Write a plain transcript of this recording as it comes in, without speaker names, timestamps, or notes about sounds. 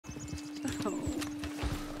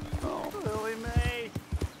Oh, Lily Mae.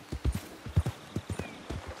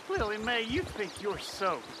 Lily Mae, you think you're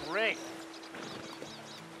so great.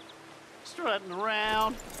 Strutting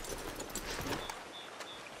around.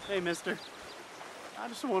 Hey, mister. I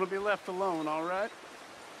just want to be left alone, all right?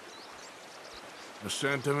 A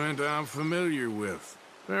sentiment I'm familiar with.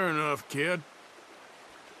 Fair enough, kid.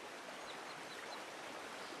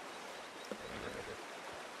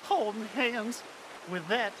 Holding hands with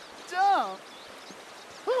that dumb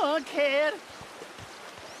hookhead.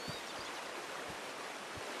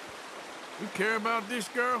 You care about this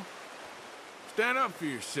girl? Stand up for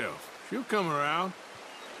yourself. She'll come around.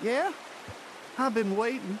 Yeah? I've been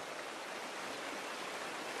waiting.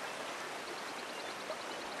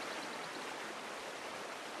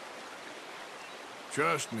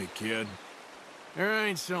 Trust me, kid. There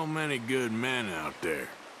ain't so many good men out there.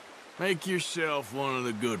 Make yourself one of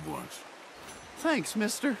the good ones. Thanks,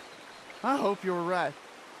 mister. I hope you're right.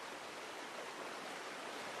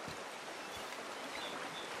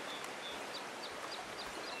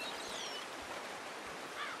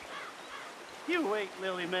 You wait,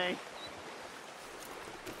 Lily Mae.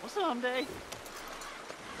 Well, someday,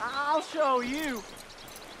 I'll show you.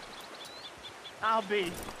 I'll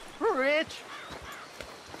be rich.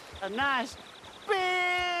 A nice,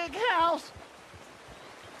 big house.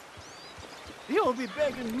 You'll be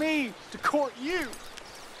begging me to court you.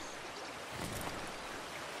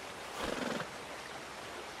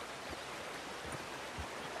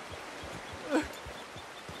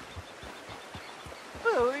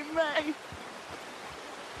 Lily Mae.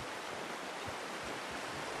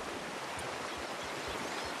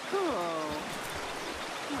 Oh.